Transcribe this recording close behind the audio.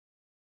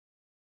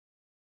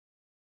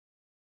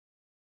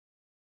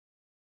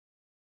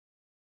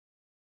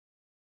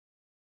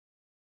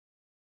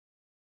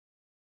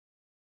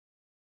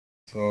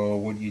So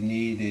what you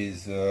need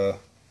is a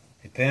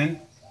pen.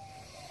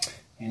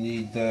 You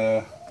need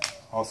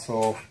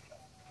also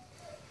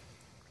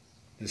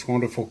this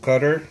wonderful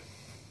cutter.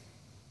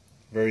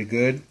 Very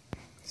good,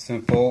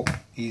 simple,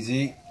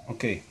 easy.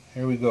 Okay,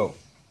 here we go.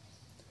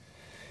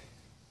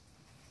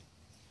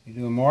 You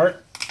do a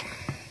mark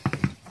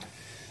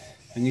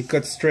and you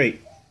cut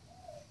straight.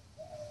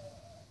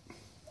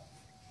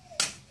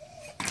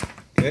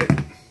 Okay,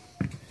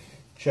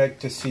 check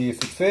to see if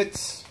it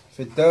fits. If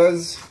it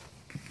does,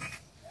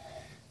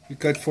 you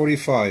cut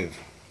 45.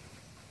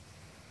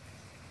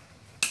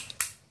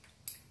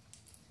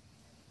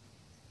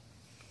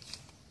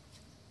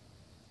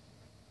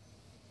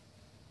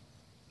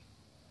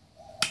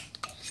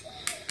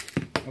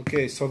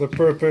 Okay, so the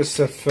purpose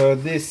of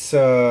this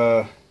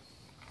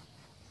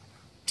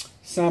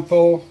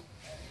sample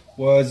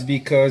was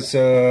because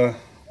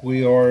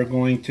we are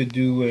going to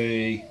do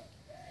a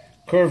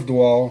curved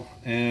wall,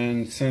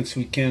 and since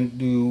we can't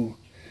do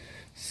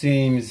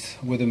seams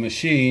with a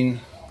machine,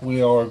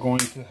 we are going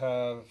to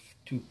have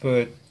to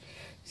put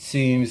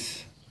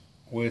seams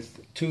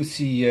with two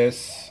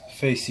CES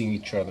facing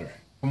each other.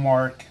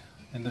 Mark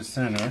in the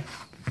center,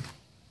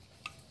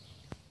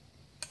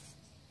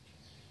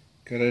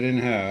 cut it in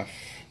half.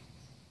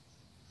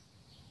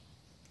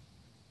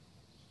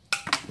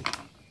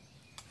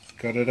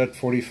 Cut it at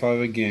 45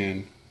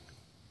 again.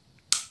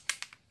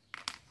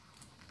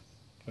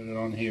 Put it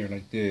on here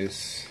like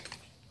this.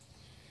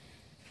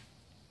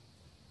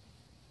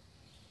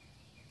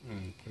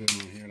 And put it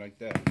on here like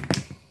that.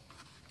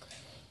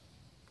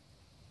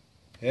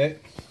 Okay.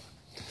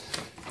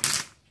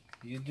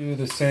 You do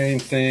the same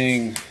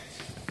thing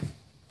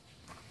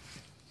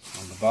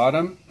on the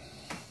bottom.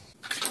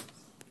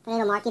 Put a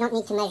little mark. You don't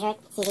need to measure it.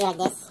 It's easier like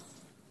this.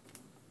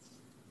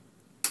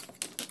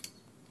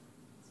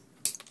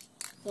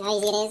 See how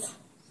easy it is?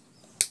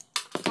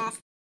 Fast.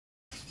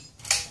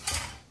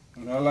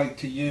 What I like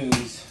to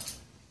use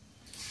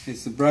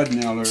is the brad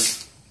nailer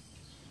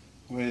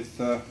with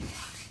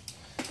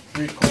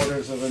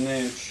 3/4 of an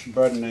inch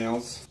brad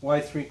nails. Why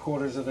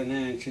 3/4 of an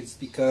inch? It's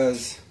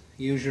because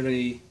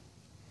usually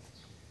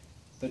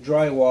the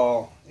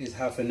drywall is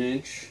 1/2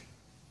 inch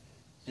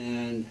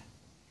and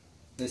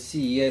the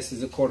CES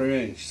is 1/4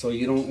 inch, so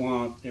you don't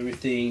want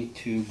everything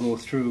to go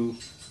through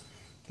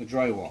the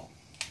drywall,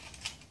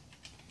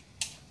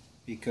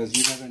 because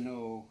you never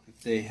know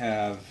if they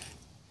have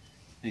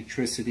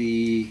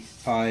electricity,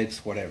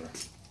 pipes, whatever.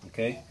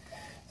 Okay,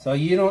 so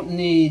you don't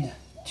need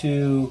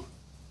to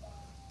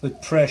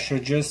put pressure,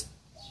 just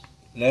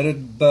let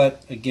it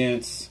butt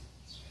against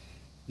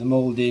the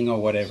molding or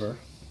whatever.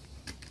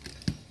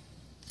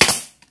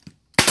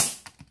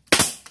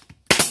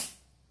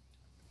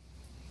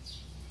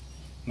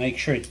 Make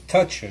sure it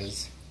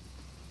touches.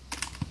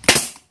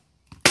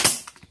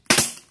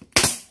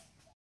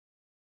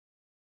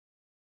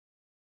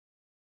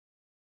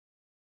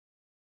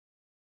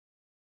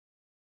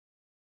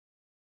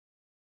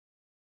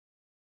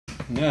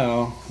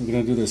 Now I'm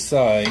going to do the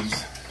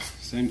sides,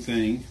 same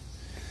thing,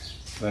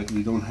 but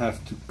we don't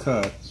have to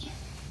cut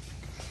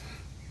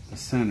the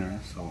center,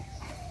 so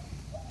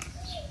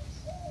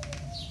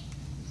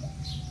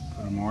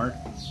put a mark.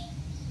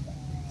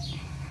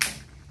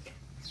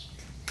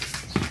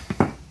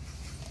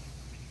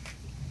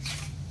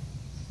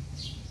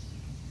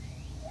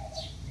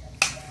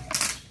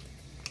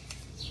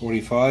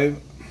 $45.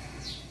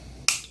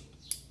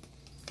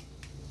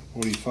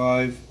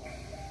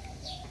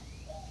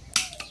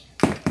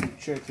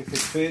 Check if it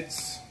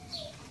fits.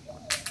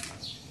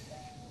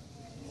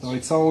 So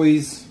it's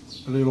always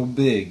a little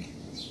big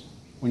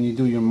when you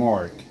do your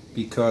mark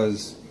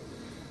because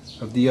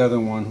of the other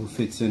one who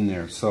fits in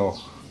there. So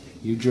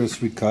you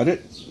just recut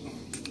it.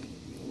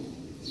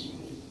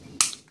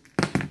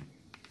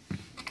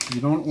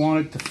 You don't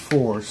want it to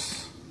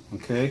force,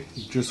 okay?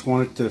 You just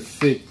want it to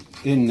fit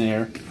in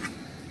there,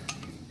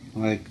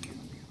 like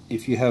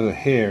if you have a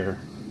hair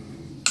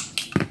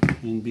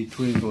in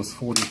between those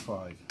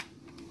 45.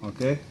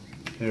 Okay,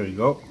 there you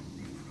go,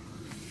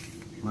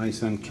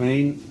 nice and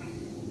clean.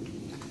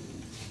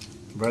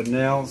 Brad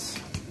nails.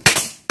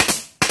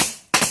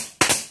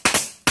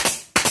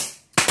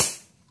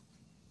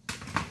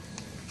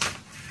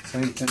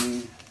 Same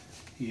thing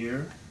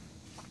here.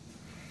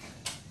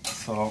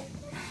 So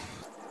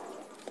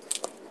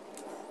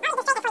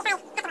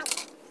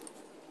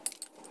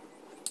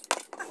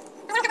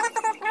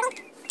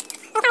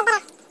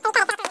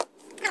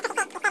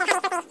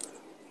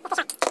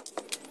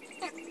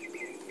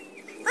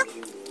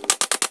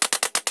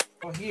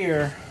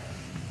here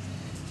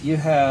you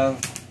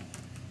have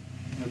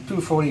the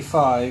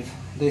 245.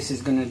 This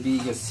is going to be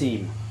a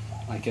seam.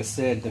 Like I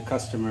said, the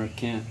customer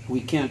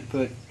we can't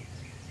put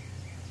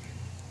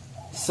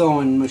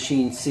sewing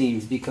machine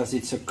seams because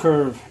it's a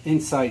curve,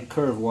 inside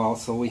curve wall,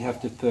 so we have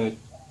to put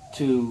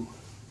two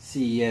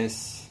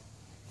CES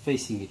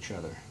facing each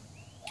other.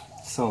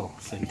 So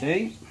same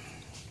thing,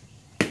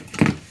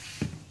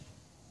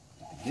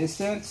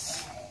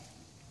 distance,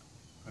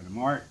 put a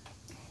mark,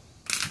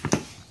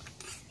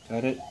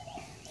 cut it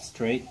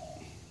straight,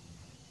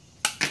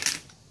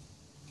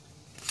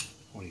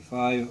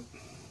 45,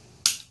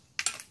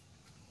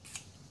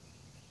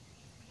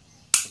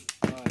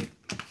 45,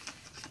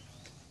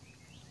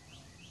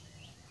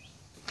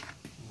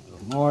 a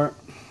little more.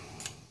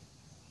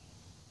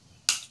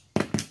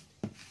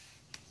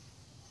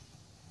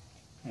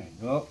 There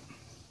you go.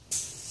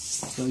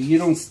 So you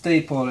don't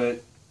staple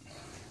it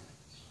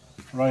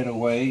right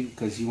away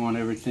because you want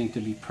everything to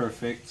be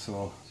perfect.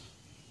 So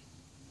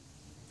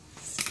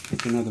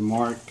take another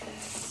mark.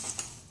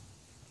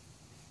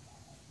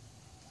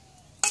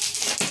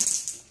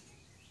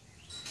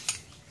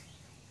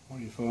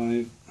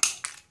 45.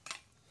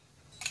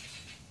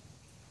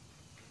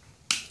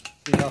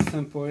 See how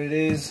simple it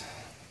is?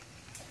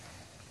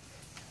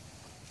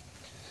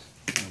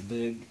 How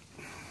big.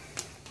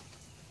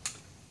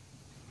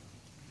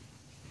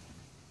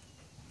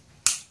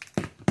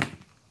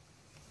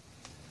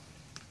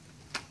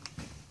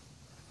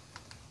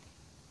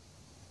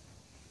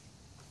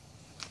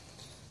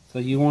 So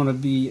you want to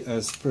be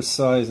as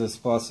precise as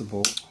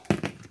possible.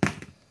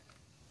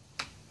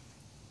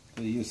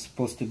 So you're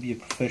supposed to be a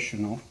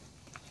professional.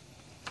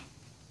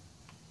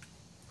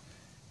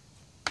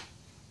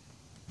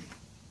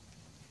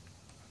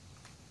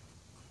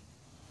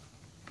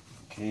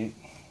 Okay.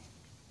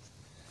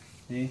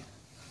 See?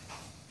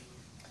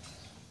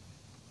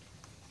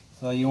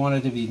 So you want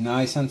it to be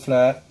nice and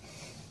flat.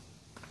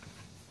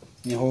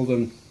 You hold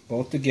them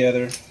both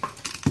together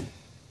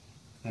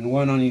and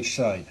one on each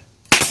side.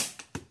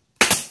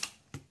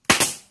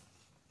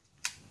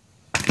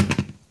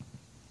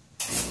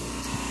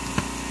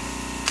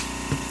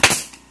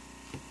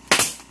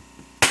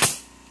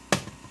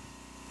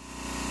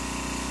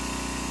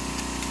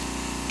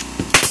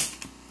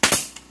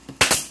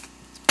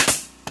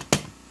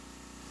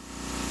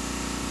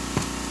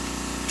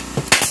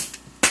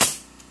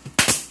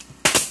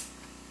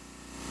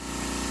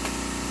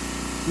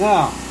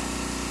 Now,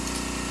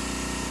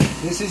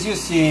 this is your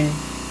seam.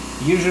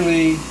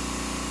 Usually,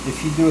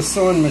 if you do a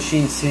sewing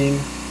machine seam,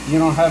 you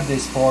don't have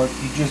this part.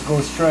 You just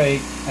go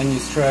straight and you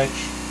stretch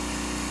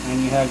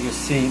and you have your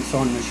seam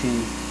sewing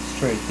machine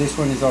straight. This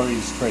one is already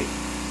straight.